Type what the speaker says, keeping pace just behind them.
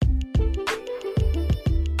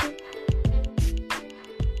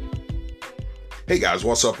Hey guys,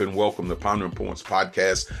 what's up and welcome to Pondering Points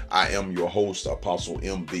Podcast. I am your host, Apostle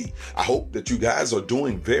MB. I hope that you guys are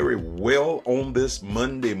doing very well on this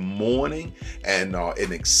Monday morning and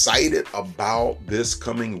excited about this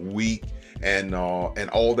coming week and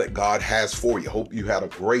all that God has for you. Hope you had a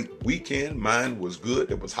great weekend. Mine was good.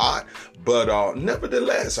 It was hot, but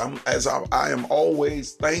nevertheless, I am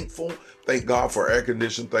always thankful. Thank God for air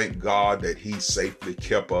conditioning. Thank God that He safely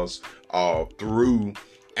kept us through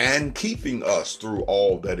and keeping us through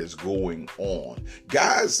all that is going on.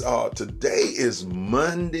 Guys, today is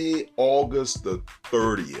Monday, August the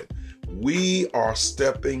 30th. We are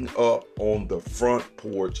stepping up on the front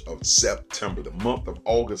porch of September. The month of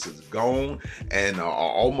August is gone and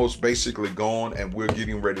almost basically gone, and we're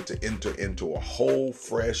getting ready to enter into a whole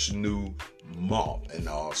fresh new month. And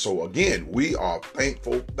so again, we are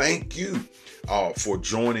thankful. Thank you for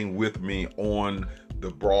joining with me on the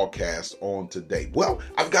broadcast on today. Well,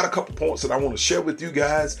 I've got a couple points that I want to share with you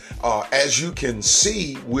guys. As you can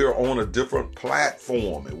see, we're on a different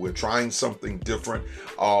platform and we're trying something different.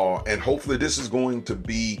 And hopefully this is going to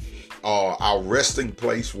be our resting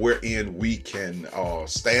place wherein we can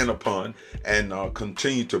stand upon and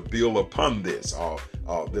continue to build upon this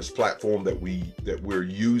platform that we're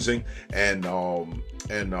using, and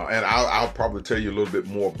I'll probably tell you a little bit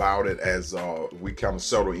more about it as we kind of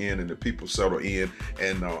settle in and the people settle in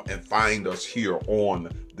and find us here on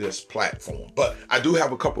this platform. But I do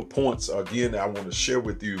have a couple of points again that I want to share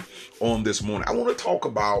with you on this morning. I want to talk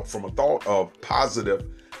about from a thought of positive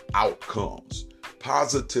outcomes.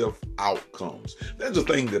 Positive outcomes. There's a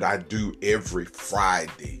thing that I do every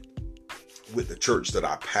Friday with the church that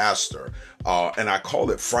I pastor, and I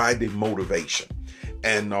call it Friday Motivation.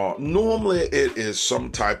 And normally it is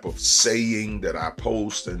some type of saying that I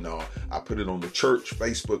post, and I put it on the church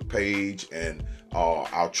Facebook page, and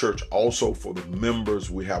our church also, for the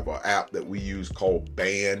members, we have an app that we use called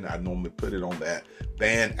Band. I normally put it on that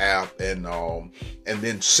Band app and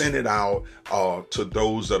then send it out to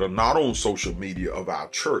those that are not on social media of our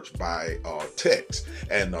church by text,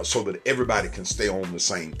 and so that everybody can stay on the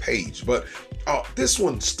same page. But this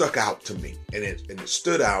one stuck out to me, and it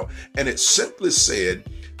stood out, and it simply said,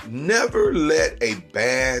 never let a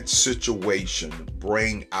bad situation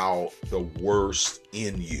bring out the worst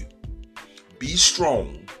in you. Be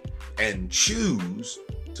strong and choose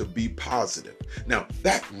to be positive. Now,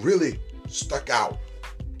 that really stuck out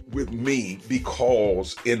with me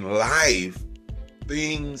because in life,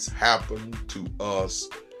 things happen to us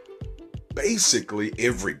basically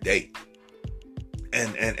every day.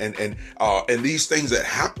 And these things that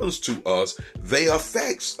happens to us, they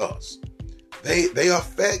affects us. They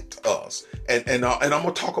affect us, and I'm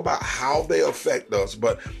gonna talk about how they affect us,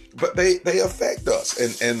 but they affect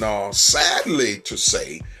us, and sadly to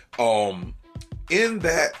say, in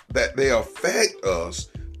that they affect us,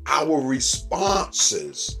 our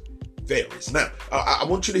responses varies. Now, I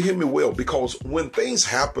want you to hear me well, because when things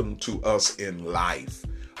happen to us in life,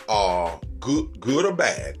 good or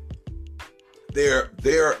bad,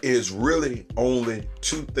 there is really only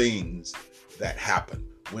two things that happen.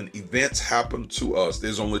 When events happen to us,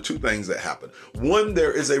 there's only two things that happen. One,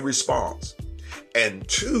 there is a response, and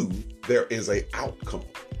two, there is an outcome.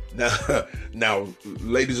 Now,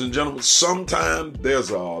 ladies and gentlemen, sometimes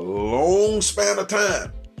there's a long span of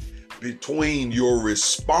time between your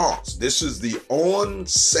response. This is the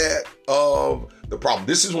onset of the problem.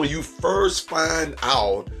 This is when you first find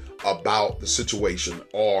out about the situation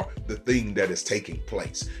or the thing that is taking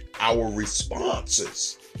place. Our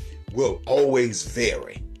responses will always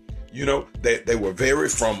vary. You know, they will vary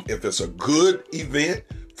from if it's a good event,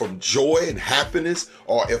 from joy and happiness,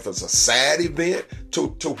 or if it's a sad event, to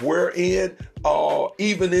wherein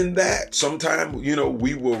even in that, sometimes, you know,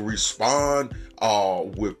 we will respond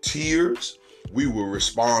with tears. We will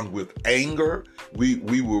respond with anger.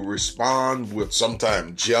 We will respond with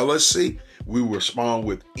sometimes jealousy. We will respond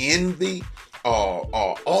with envy.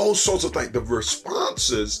 All sorts of things. The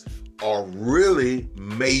responses are really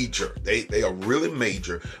major. They are really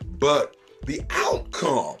major, but the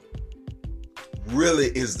outcome really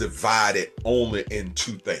is divided only in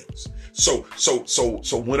two things. So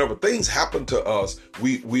whenever things happen to us,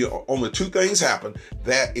 we only two things happen.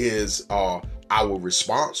 That is our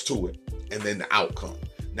response to it, and then the outcome.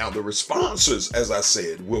 Now, the responses, as I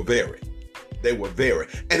said, will vary. They will vary,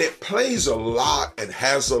 and it plays a lot and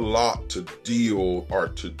has a lot to deal or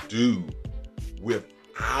to do with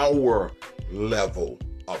our level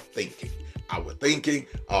of thinking,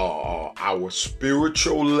 our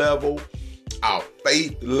spiritual level, our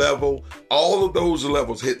faith level. All of those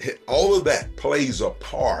levels, all of that plays a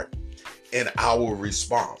part in our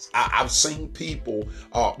response. I've seen people,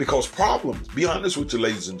 because problems, be honest with you,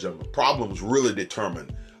 ladies and gentlemen, problems really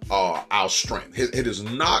determine our strength. It is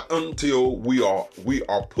not until we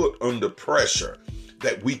are put under pressure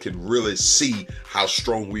that we can really see how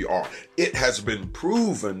strong we are. It has been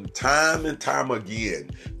proven time and time again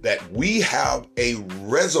that we have a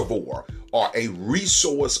reservoir or a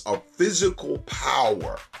resource of physical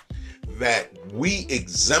power that we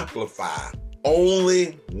exemplify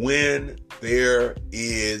only when there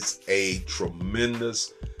is a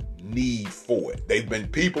tremendous need for it. They've been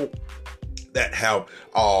people that have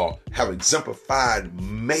exemplified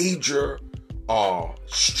major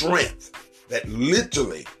strength that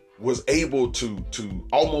literally was able to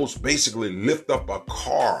almost basically lift up a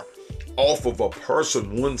car off of a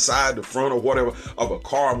person, one side, the front or whatever of a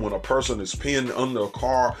car, and when a person is pinned under a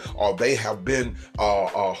car, or they have been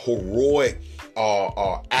heroic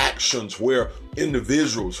actions where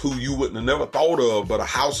individuals who you wouldn't have never thought of, but a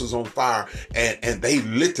house is on fire, and they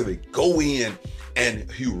literally go in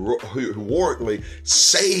and heroically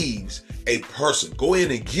saves a person, go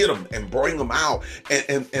in and get them and bring them out.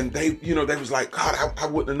 And they, they was like, God, I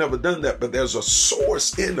wouldn't have never done that. But there's a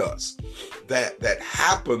source in us that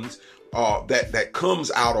happens, that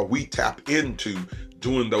comes out, or we tap into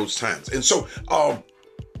during those times. And so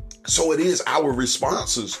it is our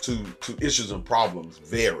responses to issues and problems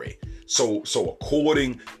vary. So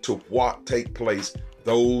according to what take place,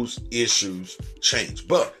 those issues change.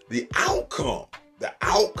 But the outcome,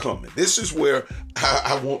 and this is where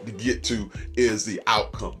I want to get to, is the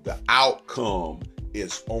outcome. The outcome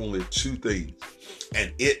is only two things,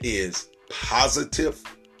 and it is positive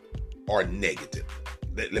or negative.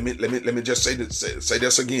 Let me just say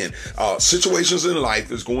this again. Situations in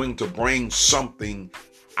life is going to bring something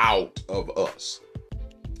out of us.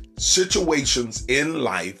 Situations in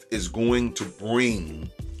life is going to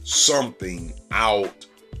bring something out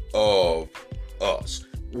of us.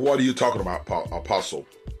 What are you talking about, Apostle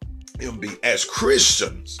MB? As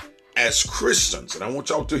Christians, and I want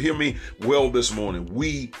y'all to hear me well this morning,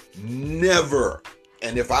 we never,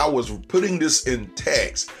 and if I was putting this in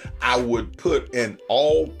text, I would put in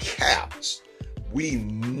all caps, we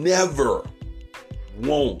never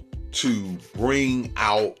want to bring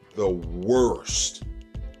out the worst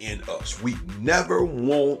in us. We never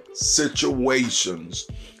want situations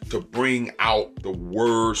to bring out the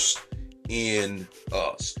worst in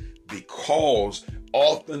us, because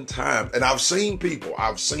oftentimes, and I've seen people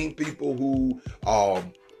who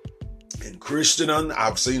in Christendom,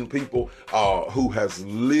 I've seen people who has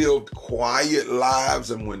lived quiet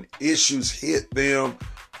lives, and when issues hit them,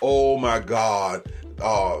 oh my God,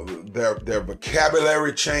 their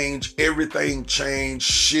vocabulary change, everything change,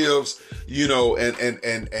 shifts,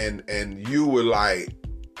 and you were like,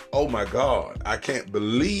 oh my God, I can't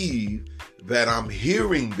believe that I'm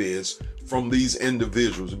hearing this from these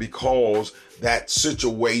individuals, because that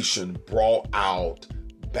situation brought out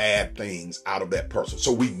bad things out of that person.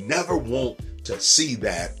 So we never want to see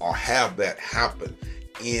that or have that happen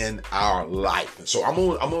in our life. And so I'm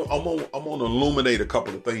gonna illuminate a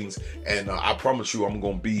couple of things, and I promise you I'm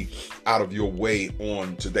gonna be out of your way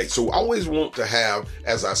on today. So I always want to have,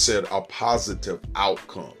 as I said, a positive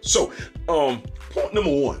outcome. So point number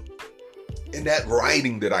one, in that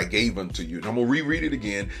writing that I gave unto you, and I'm going to reread it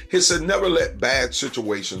again. He said, never let bad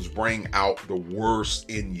situations bring out the worst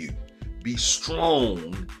in you. Be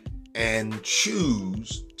strong and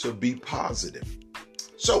choose to be positive.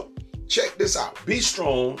 So check this out. Be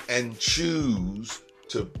strong and choose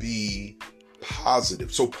to be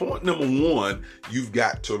positive. So point number one, you've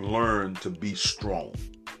got to learn to be strong.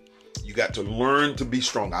 You got to learn to be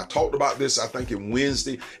strong. I talked about this, I think, in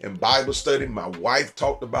Wednesday in Bible study. My wife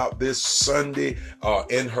talked about this Sunday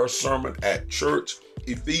in her sermon at church.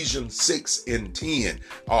 Ephesians 6:10.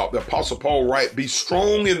 The Apostle Paul writes, be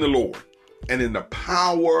strong in the Lord and in the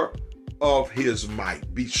power of his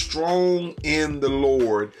might. Be strong in the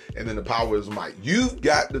Lord and in the power of his might. You've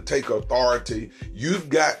got to take authority. You've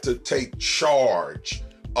got to take charge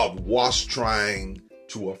of what's trying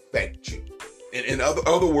to affect you. In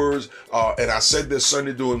other words, and I said this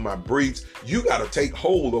Sunday during my briefs, you got to take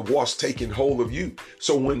hold of what's taking hold of you.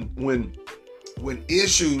 So when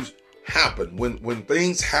issues happen, when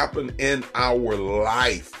things happen in our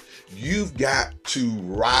life, you've got to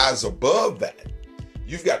rise above that.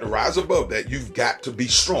 You've got to rise above that. You've got to be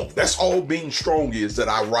strong. That's all being strong is, that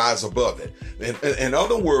I rise above it. In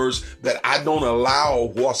other words, that I don't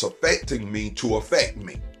allow what's affecting me to affect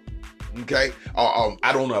me. Okay.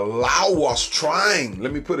 I don't allow what's trying,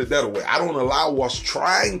 let me put it that way. I don't allow what's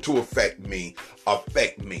trying to affect me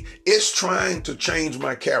affect me. It's trying to change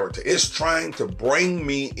my character. It's trying to bring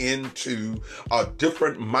me into a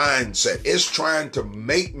different mindset. It's trying to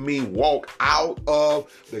make me walk out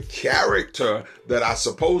of the character that I'm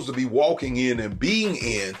supposed to be walking in and being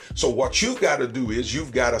in. So what you've got to do is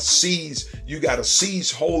you've got to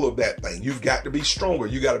seize hold of that thing. You've got to be stronger.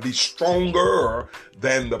 You got to be stronger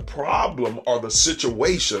than the problem or the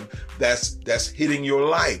situation that's hitting your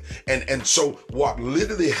life. And so what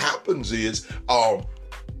literally happens is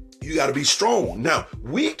you got to be strong. Now,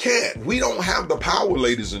 we don't have the power,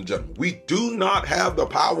 ladies and gentlemen. We do not have the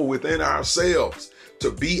power within ourselves to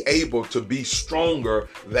be able to be stronger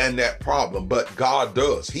than that problem, but God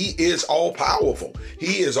does. He is all powerful.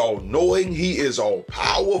 He is all knowing. He is all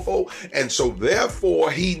powerful. And so therefore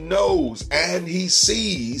he knows and he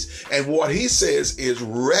sees. And what he says is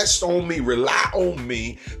rest on me, rely on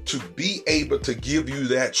me to be able to give you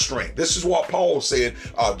that strength. This is what Paul said.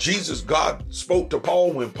 God spoke to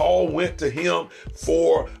Paul when Paul went to him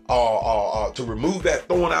for to remove that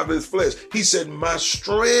thorn out of his flesh. He said, my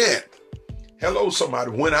strength. Hello,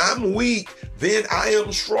 somebody. When I'm weak, then I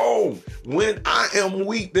am strong. When I am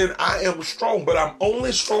weak, then I am strong. But I'm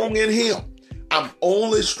only strong in him. I'm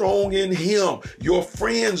only strong in him. Your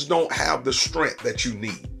friends don't have the strength that you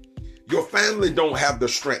need. Your family don't have the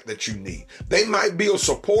strength that you need. They might be a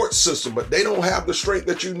support system, but they don't have the strength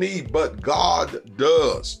that you need. But God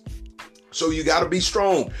does. So you got to be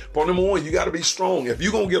strong. Point number one, you got to be strong. If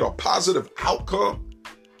you're going to get a positive outcome,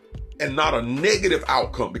 and not a negative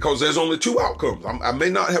outcome, because there's only two outcomes. I may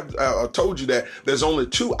not have told you that. There's only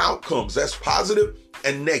two outcomes. That's positive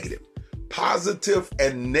and negative. Positive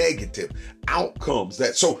and negative outcomes.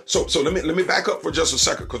 So let me back up for just a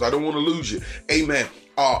second, because I don't want to lose you. Amen.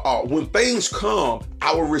 When things come,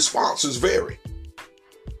 our responses vary,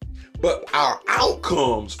 but our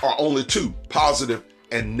outcomes are only two: positive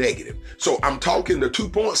and negative. So I'm talking, the 2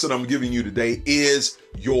 points that I'm giving you today is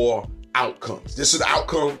your outcomes. This is the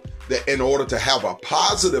outcome that in order to have a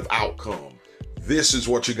positive outcome, this is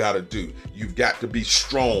what you got to do. You've got to be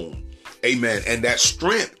strong. Amen. And that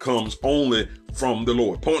strength comes only from the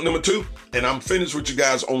Lord. Point number 2, and I'm finished with you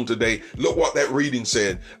guys on today. Look what that reading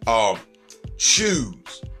said.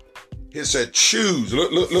 Choose. It said choose.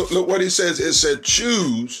 Look what he says. It said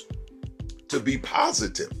choose to be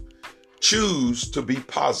positive. Choose to be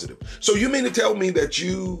positive. So you mean to tell me that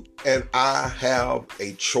you and I have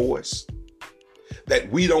a choice? That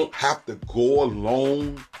we don't have to go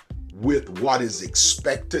along with what is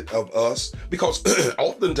expected of us? Because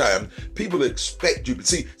oftentimes people expect you,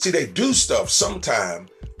 see, they do stuff sometimes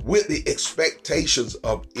with the expectations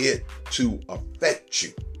of it to affect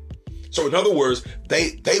you. So in other words,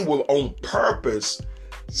 they will on purpose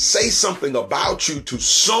say something about you to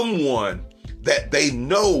someone that they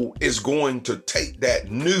know is going to take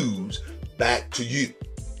that news back to you.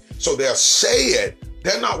 So they'll say it.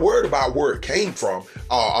 They're not worried about where it came from,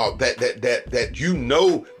 that you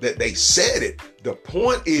know that they said it. The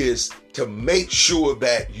point is to make sure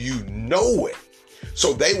that you know it.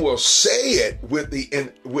 So they will say it with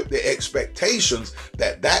the expectations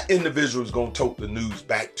that that individual is going to take the news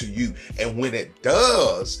back to you. And when it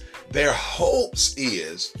does, their hopes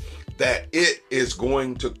is that it is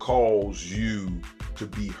going to cause you to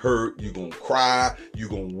be hurt. You're going to cry, you're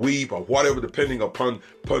going to weep, or whatever, depending upon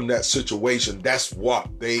that situation. That's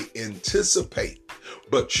what they anticipate.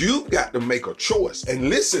 But you've got to make a choice. And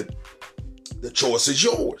listen, the choice is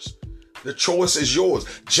yours. The choice is yours.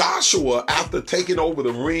 Joshua, after taking over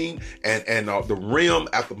the ring and the rim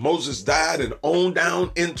after Moses died, and on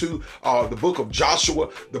down into the book of Joshua,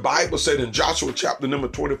 the Bible said in Joshua chapter number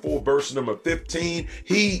 24, verse number 15,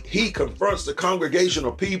 he confronts the congregation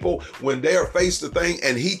of people when they're faced the thing,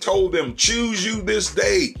 and he told them, choose you this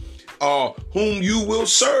day whom you will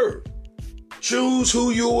serve. Choose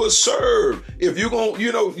who you will serve. If you're going,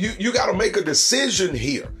 you got to make a decision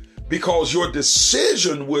here. Because your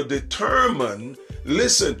decision will determine,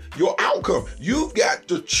 listen, your outcome. You've got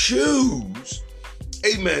to choose,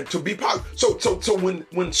 amen, to be positive. So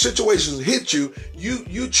when situations hit you,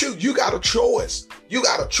 you choose. You got a choice. You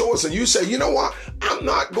got a choice, and you say, you know what? I'm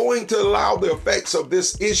not going to allow the effects of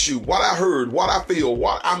this issue, what I heard, what I feel,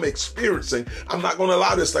 what I'm experiencing. I'm not going to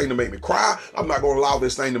allow this thing to make me cry. I'm not going to allow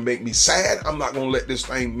this thing to make me sad. I'm not going to let this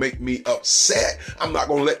thing make me upset. I'm not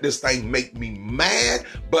going to let this thing make me mad,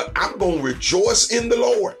 but I'm going to rejoice in the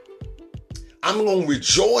Lord. I'm going to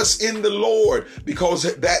rejoice in the Lord, because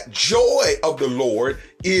that joy of the Lord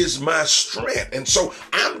is my strength. And so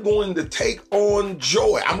I'm going to take on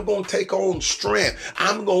joy. I'm going to take on strength.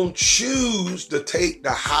 I'm going to choose to take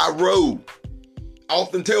the high road.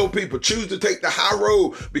 often tell people, choose to take the high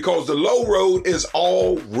road because the low road is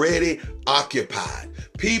already occupied.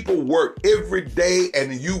 People work every day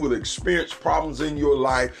and you will experience problems in your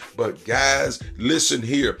life. But guys, listen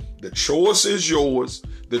here. The choice is yours.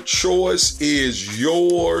 The choice is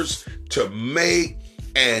yours to make,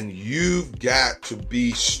 and you've got to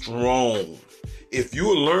be strong. If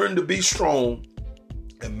you learn to be strong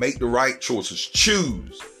and make the right choices,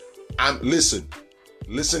 choose. Listen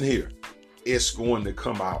here. It's going to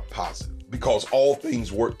come out positive because all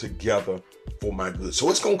things work together for my good. So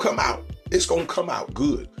it's going to come out. It's going to come out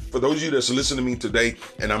good. For those of you that's listening to me today,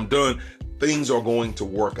 and I'm done, things are going to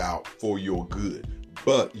work out for your good.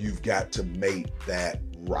 But you've got to make that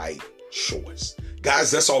right choice.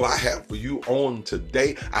 Guys, that's all I have for you on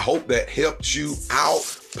today. I hope that helps you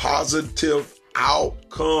out. Positive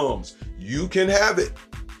outcomes. You can have it.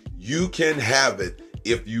 You can have it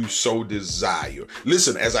if you so desire.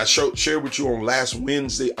 Listen, as I shared with you on last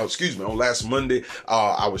Monday, I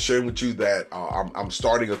was sharing with you that I'm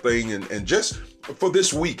starting a thing and just for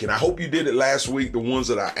this week, and I hope you did it last week, the ones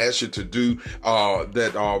that I asked you to do,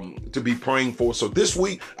 to be praying for. So this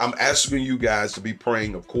week, I'm asking you guys to be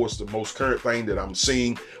praying. Of course, the most current thing that I'm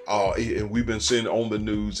seeing, and we've been seeing on the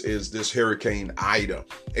news, is this Hurricane Ida.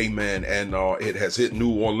 Amen. And it has hit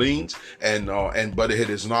New Orleans, but it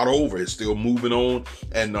is not over. It's still moving on.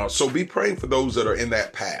 And so be praying for those that are in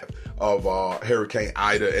that path of Hurricane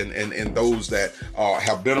Ida and those that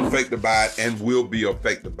have been affected by it and will be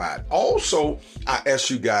affected by it. Also, I ask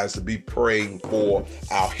you guys to be praying for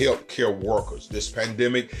our healthcare workers. This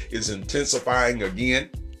pandemic is intensifying again.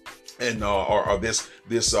 And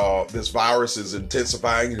this virus is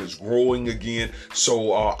intensifying and is growing again.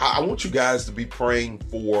 So I want you guys to be praying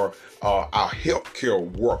for our healthcare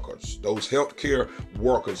workers, those healthcare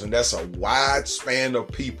workers. And that's a wide span of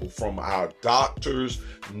people, from our doctors,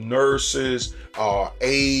 nurses,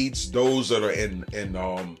 aides, those that are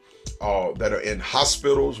in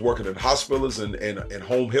hospitals, working in hospitals and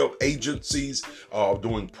home health agencies,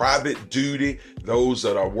 doing private duty, those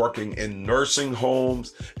that are working in nursing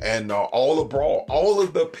homes, and all abroad, all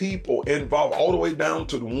of the people involved, all the way down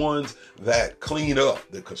to the ones that clean up,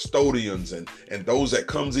 the custodians and those that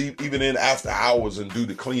comes even in after hours and do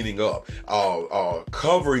the cleaning up,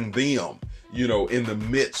 covering them, in the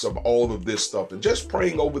midst of all of this stuff, and just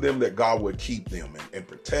praying over them that God would keep them and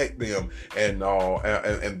protect them, and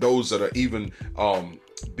those that are even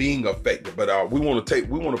being affected. But we want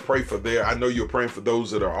to pray for I know you're praying for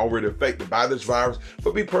those that are already affected by this virus,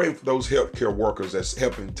 but be praying for those healthcare workers that's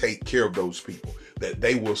helping take care of those people, that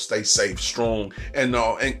they will stay safe, strong,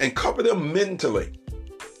 and cover them mentally.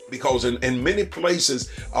 Because in many places,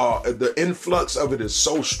 the influx of it is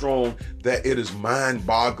so strong that it is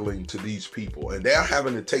mind-boggling to these people. And they're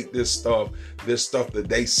having to take this stuff that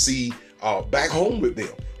they see back home with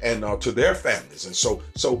them and to their families. And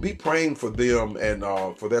so be praying for them and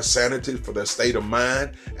for their sanity, for their state of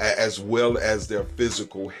mind, as well as their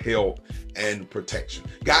physical health and protection.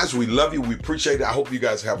 Guys, we love you. We appreciate it. I hope you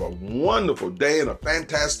guys have a wonderful day and a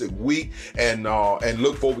fantastic week, and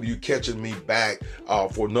look forward to you catching me back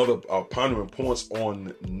for another Pondering Points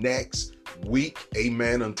on next week.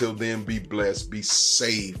 Amen. Until then, be blessed, be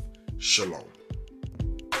safe. Shalom.